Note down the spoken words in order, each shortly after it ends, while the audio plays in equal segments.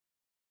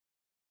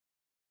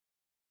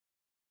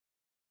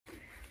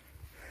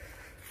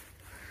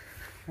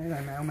Hey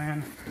there,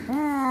 mailman.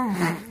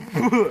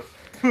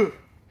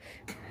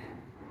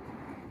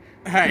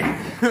 Hey.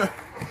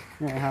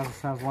 Yeah,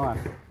 how's life?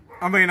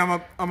 I mean,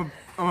 I'm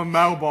a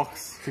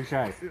mailbox. Touche.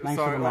 Thanks for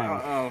Sorry, the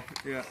mail. oh,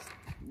 yeah.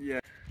 Yeah.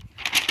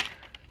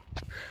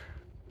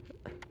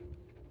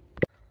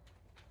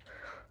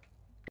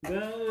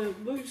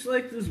 It looks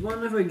like there's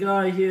one other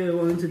guy here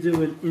wanting to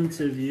do an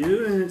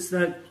interview, and it's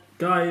that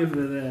guy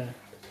over there.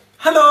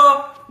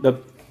 Hello!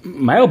 The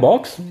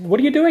mailbox? What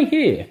are you doing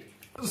here?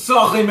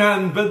 Sorry,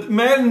 man, but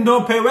men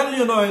don't pay well,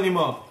 you know,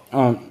 anymore.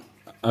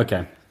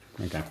 Okay.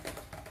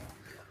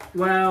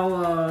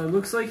 Well,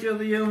 looks like you're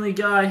the only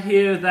guy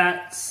here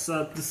that's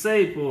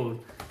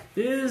disabled.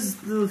 Here's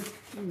the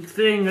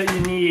thing that you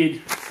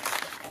need.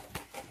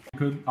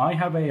 Could I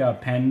have a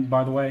pen,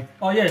 by the way?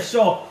 Oh yeah,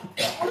 sure.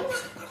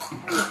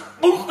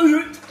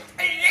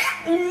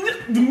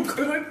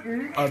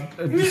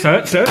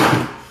 Sir?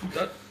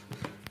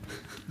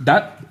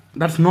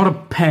 That's not a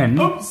pen.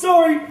 Oh,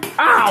 sorry!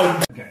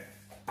 Ow! Okay.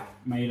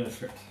 Made a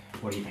script.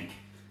 What do you think?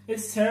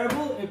 It's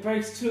terrible, it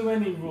breaks too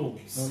many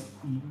rules.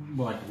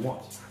 Like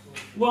what?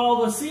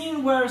 Well, the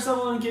scene where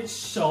someone gets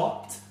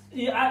shot,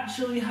 you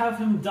actually have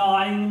him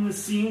dying in the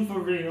scene for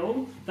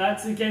real.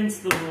 That's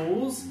against the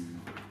rules.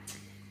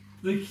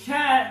 The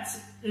cat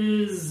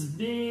is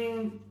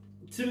being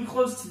too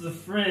close to the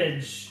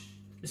fridge.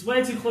 It's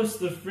way too close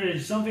to the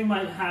fridge. Something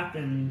might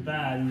happen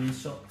bad in the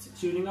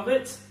shooting of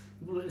it,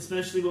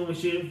 especially when we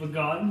shoot it with a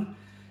gun.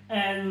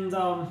 And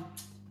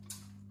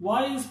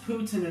why is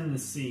Putin in the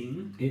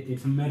scene?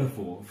 It's a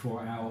metaphor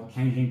for our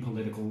changing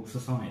political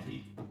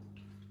society.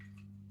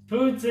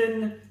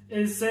 Putin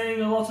is saying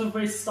a lot of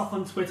racist stuff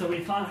on Twitter. We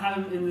can't have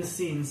him in the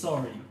scene,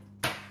 sorry.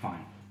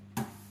 Fine.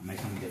 I'll make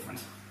something different.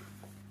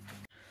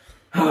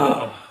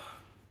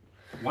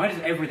 Why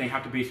does everything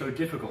have to be so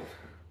difficult?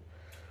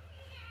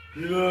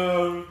 You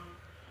know,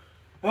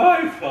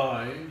 I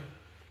find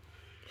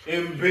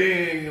in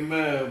being a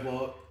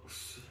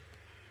mailbox,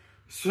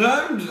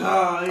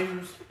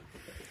 sometimes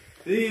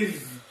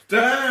these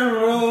damn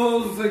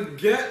rules are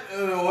getting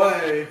in the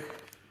way,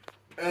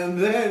 and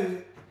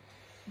then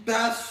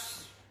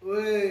that's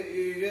where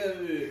you get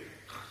it.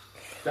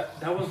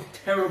 That was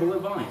terrible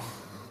advice.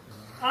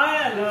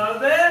 I don't know,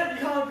 man.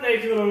 You can't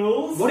break the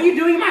rules. What are you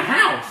doing in my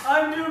house?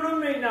 I'm your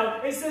roommate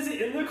now. It says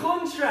it in the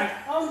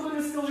contract. I'm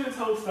gonna steal your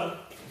toaster.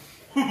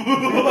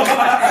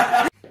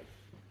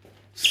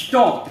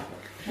 Stop!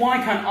 Why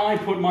can't I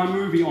put my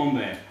movie on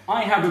there?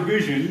 I have a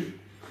vision.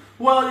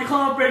 Well, you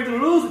can't break the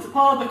rules. It's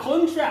part of the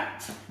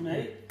contract,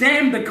 mate.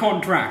 Damn the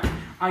contract!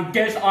 I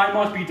guess I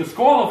must be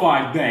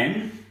disqualified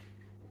then.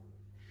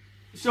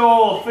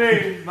 Sure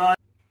thing, man.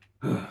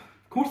 Of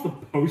course the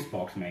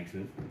postbox makes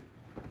it.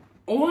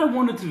 All I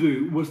wanted to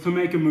do was to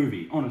make a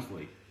movie,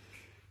 honestly.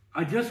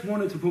 I just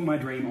wanted to put my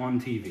dream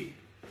on TV.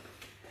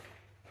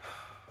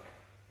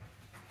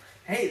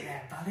 Hey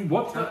there, buddy.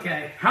 What?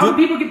 Okay. How do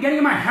people keep getting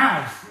in my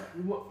house?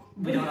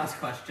 We don't ask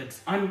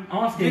questions. I'm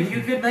asking. If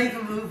you could make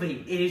a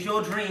movie, it is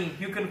your dream.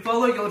 You can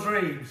follow your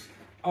dreams.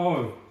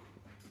 Oh.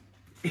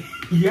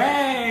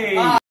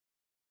 Yay!